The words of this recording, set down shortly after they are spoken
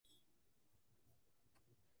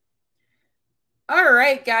All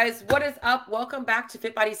right, guys, what is up? Welcome back to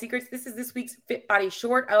Fit Body Secrets. This is this week's Fit Body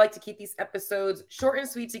Short. I like to keep these episodes short and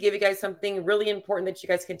sweet to give you guys something really important that you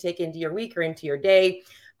guys can take into your week or into your day.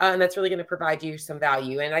 And that's really going to provide you some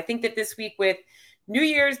value. And I think that this week, with New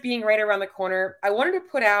Year's being right around the corner, I wanted to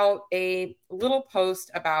put out a little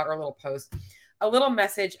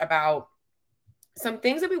message about some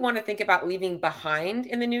things that we want to think about leaving behind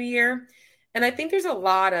in the new year. And I think there's a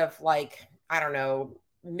lot of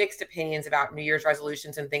mixed opinions about New Year's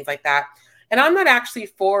resolutions and things like that. And I'm not actually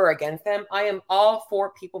for or against them. I am all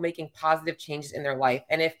for people making positive changes in their life.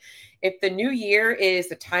 And if the new year is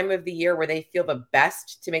the time of the year where they feel the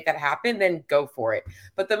best to make that happen, then go for it.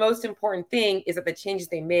 But the most important thing is that the changes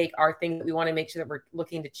they make are things that we want to make sure that we're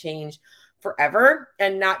looking to change forever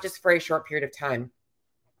and not just for a short period of time.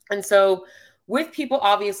 And so with people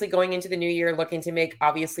obviously going into the new year looking to make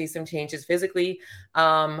obviously some changes physically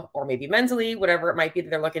or maybe mentally, whatever it might be that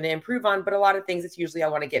they're looking to improve on. But a lot of things, it's usually I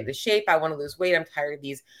want to get into shape. I want to lose weight. I'm tired of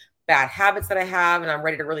these bad habits that I have, and I'm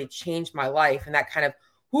ready to really change my life. And that kind of,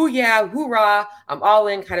 hoo yeah, hoorah, I'm all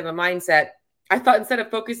in kind of a mindset. I thought instead of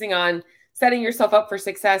focusing on setting yourself up for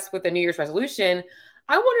success with a New Year's resolution,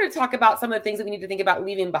 I wanted to talk about some of the things that we need to think about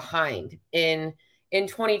leaving behind in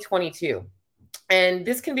 2022. And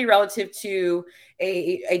this can be relative to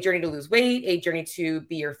a journey to lose weight, a journey to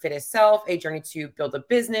be your fittest self, a journey to build a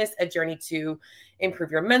business, a journey to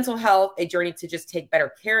improve your mental health, a journey to just take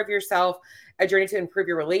better care of yourself, a journey to improve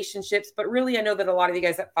your relationships. But really, I know that a lot of you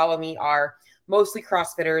guys that follow me are mostly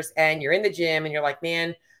CrossFitters, and you're in the gym and you're like,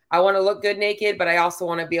 man, I want to look good naked, but I also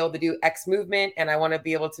want to be able to do X movement, and I want to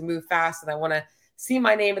be able to move fast, and I want to see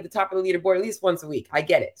my name at the top of the leaderboard at least once a week. I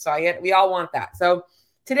get it. So we all want that. So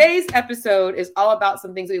today's episode is all about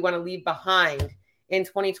some things that we want to leave behind in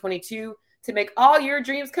 2022 to make all your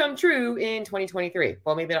dreams come true in 2023.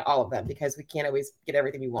 Well, maybe not all of them, because we can't always get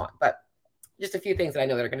everything we want, but just a few things that I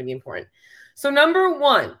know that are going to be important. So number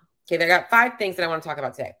one, I got 5 things that I want to talk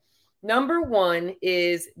about today. Number one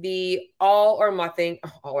is the all or nothing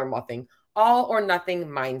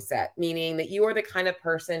mindset, meaning that you are the kind of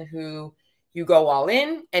person who you go all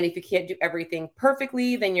in. And if you can't do everything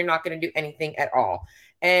perfectly, then you're not going to do anything at all.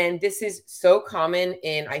 And this is so common,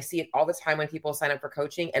 and I see it all the time when people sign up for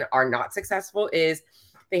coaching and are not successful, is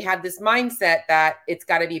they have this mindset that it's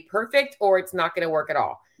got to be perfect or it's not going to work at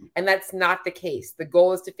all. And that's not the case. The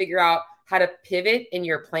goal is to figure out how to pivot in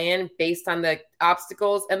your plan based on the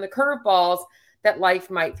obstacles and the curveballs that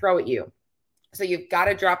life might throw at you. So you've got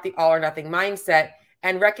to drop the all or nothing mindset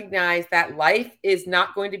and recognize that life is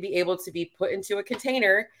not going to be able to be put into a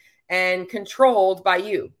container and controlled by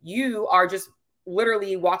you. You are just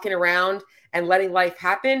literally walking around and letting life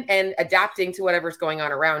happen and adapting to whatever's going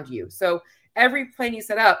on around you. So every plan you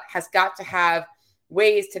set up has got to have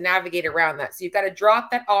ways to navigate around that. So you've got to drop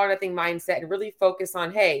that all or nothing mindset and really focus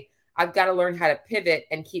on, hey, I've got to learn how to pivot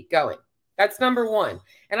and keep going. That's number one.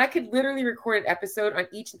 And I could literally record an episode on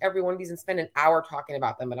each and every one of these and spend an hour talking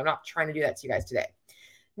about them, but I'm not trying to do that to you guys today.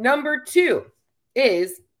 Number 2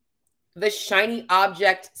 is the shiny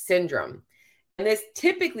object syndrome. And this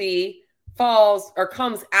typically falls or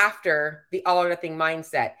comes after the all or nothing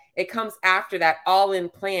mindset. It comes after that all-in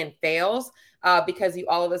plan fails because you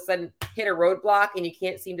all of a sudden hit a roadblock and you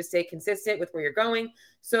can't seem to stay consistent with where you're going.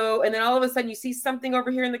 So, and then all of a sudden you see something over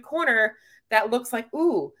here in the corner that looks like,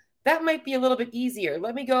 ooh, that might be a little bit easier.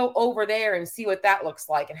 Let me go over there and see what that looks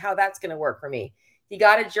like and how that's going to work for me. You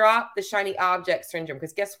got to drop the shiny object syndrome,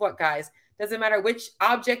 because guess what, guys? Doesn't matter which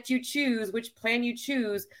object you choose, which plan you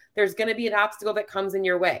choose, there's going to be an obstacle that comes in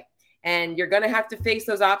your way. And you're going to have to face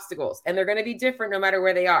those obstacles, and they're going to be different no matter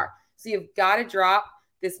where they are. So you've got to drop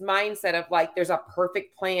this mindset of like there's a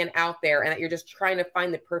perfect plan out there and that you're just trying to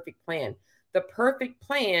find the perfect plan. The perfect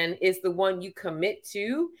plan is the one you commit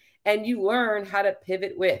to and you learn how to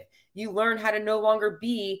pivot with. You learn how to no longer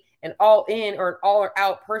be an all in or an all or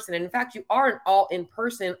out person. And in fact, you are an all in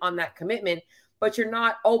person on that commitment, but you're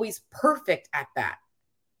not always perfect at that.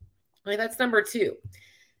 Okay, that's number 2.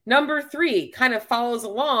 Number 3 kind of follows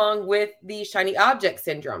along with the shiny object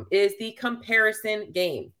syndrome, is the comparison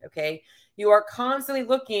game. Okay. You are constantly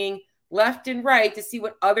looking left and right to see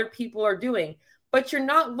what other people are doing, but you're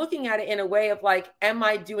not looking at it in a way of like, am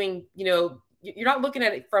I doing, you're not looking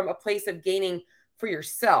at it from a place of gaining for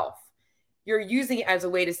yourself. You're using it as a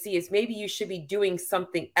way to see is maybe you should be doing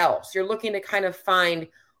something else. You're looking to kind of find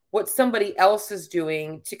what somebody else is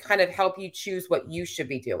doing to kind of help you choose what you should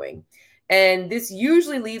be doing. And this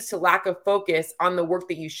usually leads to lack of focus on the work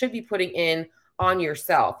that you should be putting in on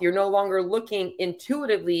yourself. You're no longer looking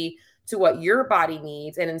intuitively to what your body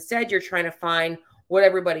needs. And instead, you're trying to find what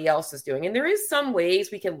everybody else is doing. And there is some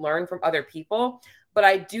ways we can learn from other people, but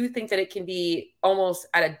I do think that it can be almost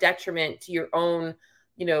at a detriment to your own,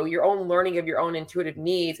 your own learning of your own intuitive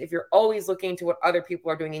needs. If you're always looking to what other people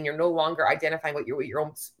are doing and you're no longer identifying what your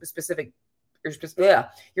own specific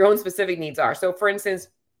needs are. So for instance,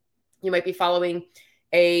 you might be following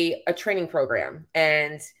a training program,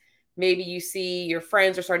 and maybe you see your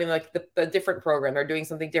friends are starting like the different program. They're doing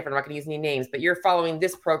something different. I'm not going to use any names, but you're following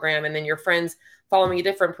this program, and then your friends following a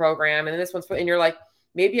different program, and then this one's, and you're like,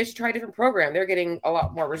 maybe I should try a different program. They're getting a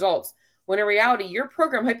lot more results. When in reality, your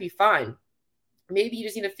program might be fine. Maybe you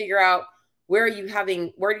just need to figure out where do you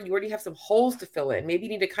have some holes to fill in. Maybe you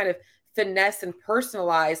need to kind of finesse and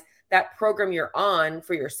personalize that program you're on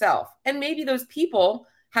for yourself. And maybe those people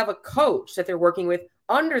have a coach that they're working with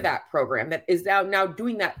under that program that is now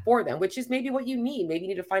doing that for them, which is maybe what you need. Maybe you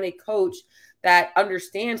need to find a coach that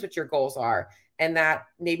understands what your goals are, and that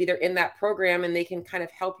maybe they're in that program and they can kind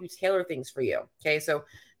of help you tailor things for you. Okay. So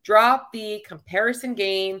drop the comparison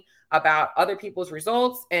game about other people's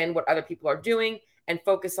results and what other people are doing, and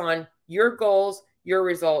focus on your goals, your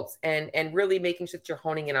results, and really making sure that you're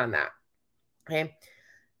honing in on that. Okay.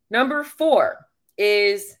 Number 4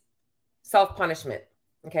 is self-punishment.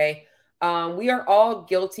 Okay. We are all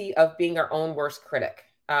guilty of being our own worst critic.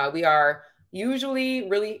 We are usually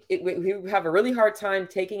we have a really hard time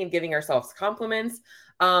taking and giving ourselves compliments,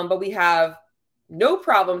 but we have no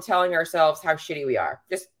problem telling ourselves how shitty we are.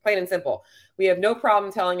 Just plain and simple. We have no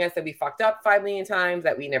problem telling us that we fucked up 5 million times,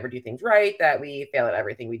 that we never do things right, that we fail at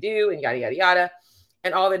everything we do, and yada, yada, yada,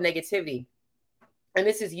 and all the negativity. And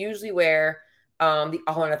this is usually where the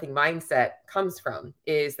all or nothing mindset comes from,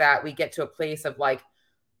 is that we get to a place of like,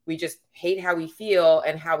 we just hate how we feel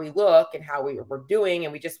and how we look and how we're doing,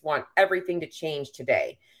 and we just want everything to change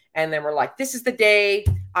today. And then we're like, this is the day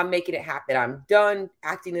I'm making it happen. I'm done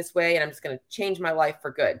acting this way, and I'm just going to change my life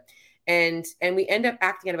for good. And we end up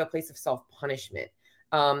acting out of a place of self-punishment.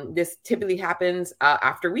 This typically happens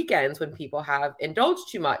after weekends, when people have indulged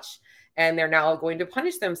too much, and they're now going to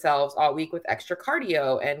punish themselves all week with extra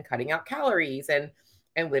cardio and cutting out calories and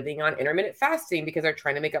living on intermittent fasting because they're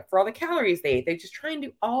trying to make up for all the calories they ate. They just try and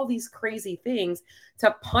do all these crazy things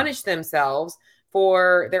to punish themselves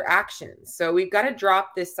for their actions. So we've got to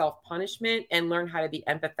drop this self-punishment and learn how to be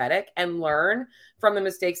empathetic and learn from the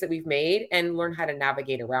mistakes that we've made and learn how to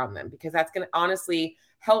navigate around them, because that's going to honestly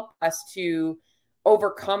help us to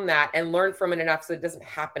overcome that and learn from it enough so it doesn't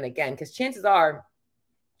happen again. Because chances are,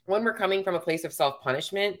 when we're coming from a place of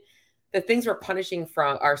self-punishment, the things we're punishing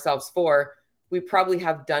from ourselves for, we probably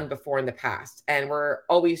have done before in the past. And we're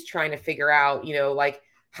always trying to figure out, like,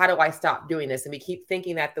 how do I stop doing this? And we keep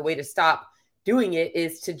thinking that the way to stop doing it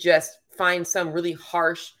is to just find some really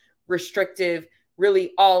harsh, restrictive,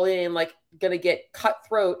 really all in, like, going to get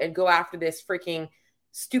cutthroat and go after this freaking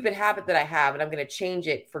stupid habit that I have, and I'm going to change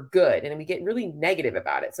it for good. And we get really negative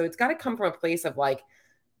about it. So it's got to come from a place of like,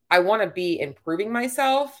 I want to be improving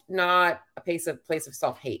myself, not a place of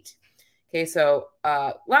self-hate. Okay, so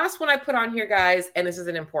last one I put on here, guys, and this is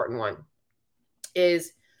an important one,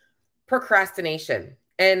 is procrastination.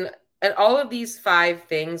 And all of these 5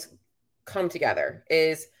 things come together.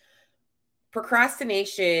 Is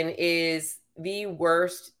procrastination is the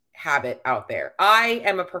worst habit out there. I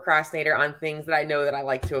am a procrastinator on things that I know that I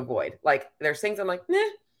like to avoid. Like, there's things I'm like,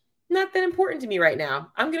 not that important to me right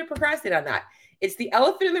now. I'm going to procrastinate on that. It's the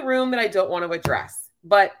elephant in the room that I don't want to address.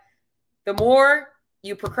 But the more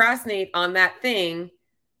you procrastinate on that thing,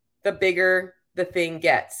 the bigger the thing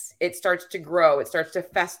gets. It starts to grow. It starts to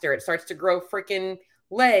fester. It starts to grow freaking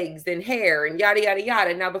legs and hair and yada, yada,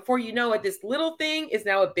 yada. Now, before you know it, this little thing is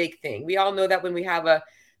now a big thing. We all know that when we have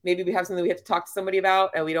maybe we have something we have to talk to somebody about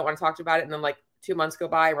and we don't want to talk about it. And then like 2 months go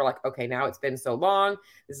by and we're like, okay, now it's been so long.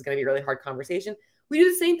 This is going to be a really hard conversation. We do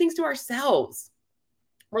the same things to ourselves.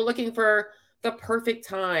 We're looking for the perfect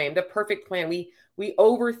time, the perfect plan. We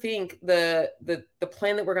overthink the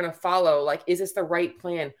plan that we're going to follow. Like, is this the right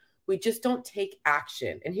plan? We just don't take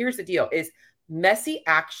action. And here's the deal, is messy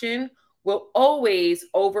action will always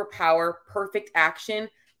overpower perfect action,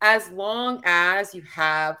 as long as you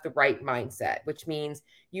have the right mindset, which means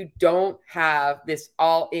you don't have this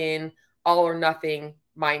all in, all or nothing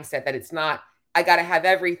mindset, that it's not, I got to have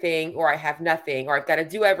everything or I have nothing, or I've got to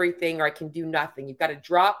do everything or I can do nothing. You've got to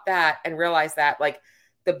drop that and realize that, like,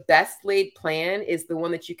 the best laid plan is the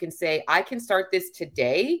one that you can say, I can start this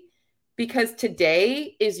today, because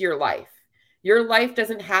today is your life. Your life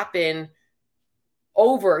doesn't happen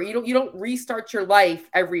over. You don't restart your life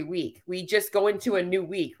every week. We just go into a new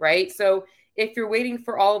week, right? So if you're waiting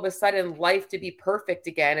for all of a sudden life to be perfect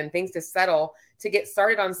again and things to settle to get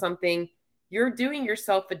started on something, you're doing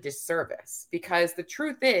yourself a disservice, because the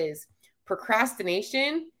truth is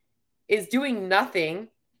procrastination is doing nothing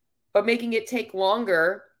but making it take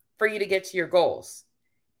longer for you to get to your goals.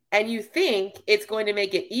 And you think it's going to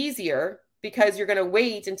make it easier because you're going to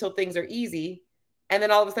wait until things are easy. And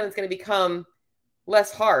then all of a sudden it's going to become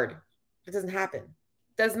less hard. It doesn't happen.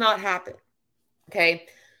 It does not happen. Okay.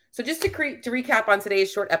 So just to recap on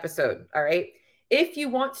today's short episode. All right. If you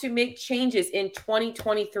want to make changes in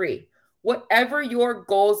 2023, whatever your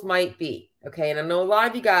goals might be. Okay. And I know a lot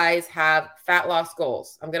of you guys have fat loss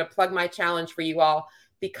goals. I'm going to plug my challenge for you all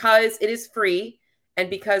because it is free and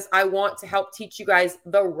because I want to help teach you guys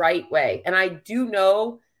the right way. And I do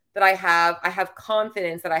know that I have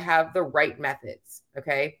confidence that I have the right methods.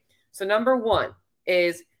 Okay. So number one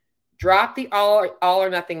is drop the all or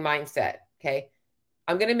nothing mindset. Okay.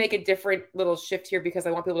 I'm going to make a different little shift here because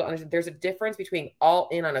I want people to understand there's a difference between all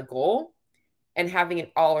in on a goal and having an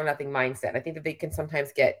all or nothing mindset. I think that they can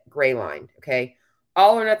sometimes get gray lined. Okay.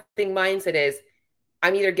 All or nothing mindset is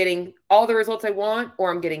I'm either getting all the results I want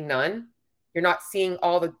or I'm getting none. You're not seeing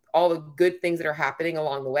all the good things that are happening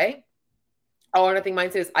along the way. All or nothing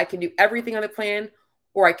mindset is I can do everything on the plan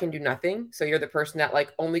or I can do nothing. So you're the person that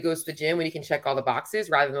like only goes to the gym when you can check all the boxes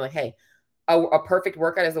rather than like, hey, a perfect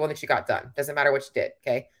workout is the one that you got done. Doesn't matter what you did.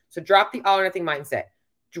 Okay. So drop the all or nothing mindset.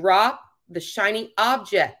 Drop the shiny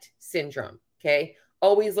object syndrome. Okay.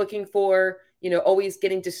 Always looking for, always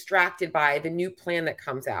getting distracted by the new plan that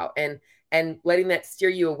comes out and letting that steer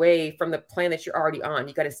you away from the plan that you're already on.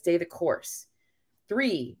 You got to stay the course.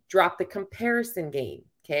 3, drop the comparison game.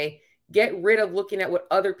 Okay. Get rid of looking at what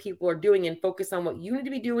other people are doing and focus on what you need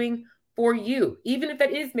to be doing for you, even if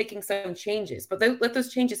that is making some changes. But let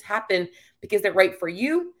those changes happen because they're right for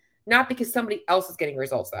you, not because somebody else is getting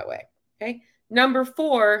results that way. Okay. Number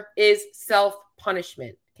 4 is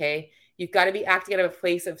self-punishment. Okay. You've got to be acting out of a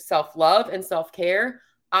place of self-love and self-care.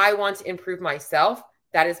 I want to improve myself.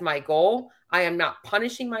 That is my goal. I am not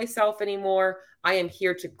punishing myself anymore. I am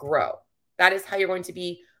here to grow. That is how you're going to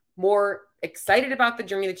be more excited about the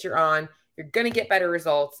journey that you're on. You're going to get better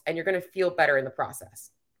results and you're going to feel better in the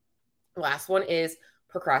process. Last one is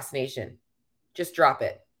procrastination. Just drop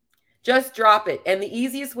it. Just drop it. And the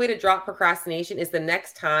easiest way to drop procrastination is the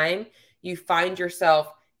next time you find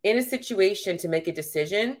yourself in a situation to make a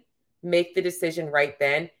decision, make the decision right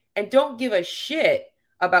then. And don't give a shit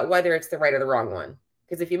about whether it's the right or the wrong one.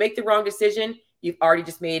 Because if you make the wrong decision, you've already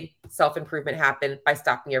just made self-improvement happen by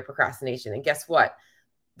stopping your procrastination. And guess what?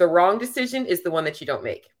 The wrong decision is the one that you don't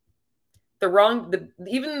make.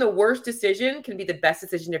 Even the worst decision can be the best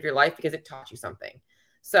decision of your life because it taught you something.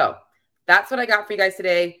 So that's what I got for you guys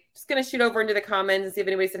today. Just going to shoot over into the comments and see if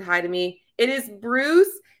anybody said hi to me. It is Bruce.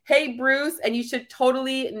 Hey, Bruce. And you should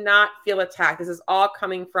totally not feel attacked. This is all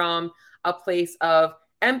coming from a place of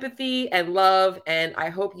empathy and love. And I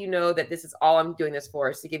hope you know that this is all I'm doing this for,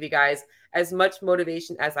 is to give you guys as much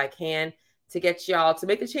motivation as I can to get y'all to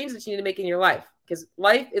make the changes that you need to make in your life. Because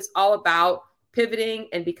life is all about pivoting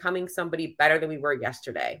and becoming somebody better than we were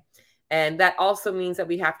yesterday. And that also means that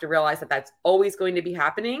we have to realize that that's always going to be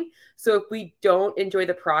happening. So if we don't enjoy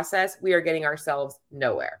the process, we are getting ourselves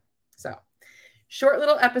nowhere. So short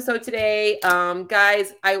little episode today.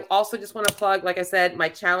 Guys, I also just want to plug, like I said, my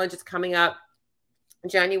challenge is coming up.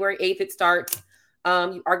 January 8th, it starts.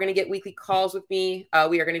 You are going to get weekly calls with me.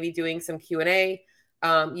 We are going to be doing some Q&A.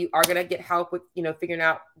 You are going to get help with, figuring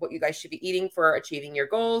out what you guys should be eating for achieving your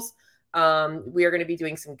goals. We are going to be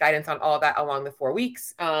doing some guidance on all of that along the 4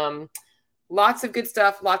 weeks. Lots of good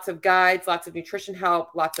stuff, lots of guides, lots of nutrition help,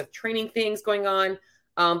 lots of training things going on.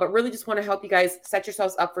 But really just want to help you guys set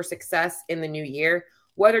yourselves up for success in the new year.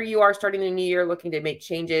 Whether you are starting the new year looking to make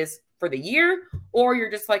changes for the year, or you're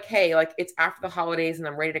just like, hey, like it's after the holidays and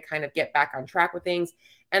I'm ready to kind of get back on track with things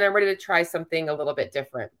and I'm ready to try something a little bit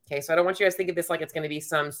different. Okay. So I don't want you guys to think of this like it's going to be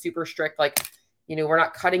some super strict, like, we're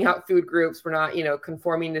not cutting out food groups. We're not,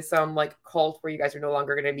 conforming to some like cult where you guys are no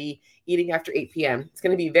longer going to be eating after 8 p.m. It's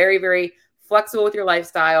going to be very, very flexible with your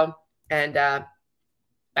lifestyle. And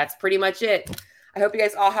that's pretty much it. I hope you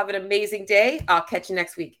guys all have an amazing day. I'll catch you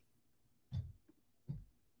next week.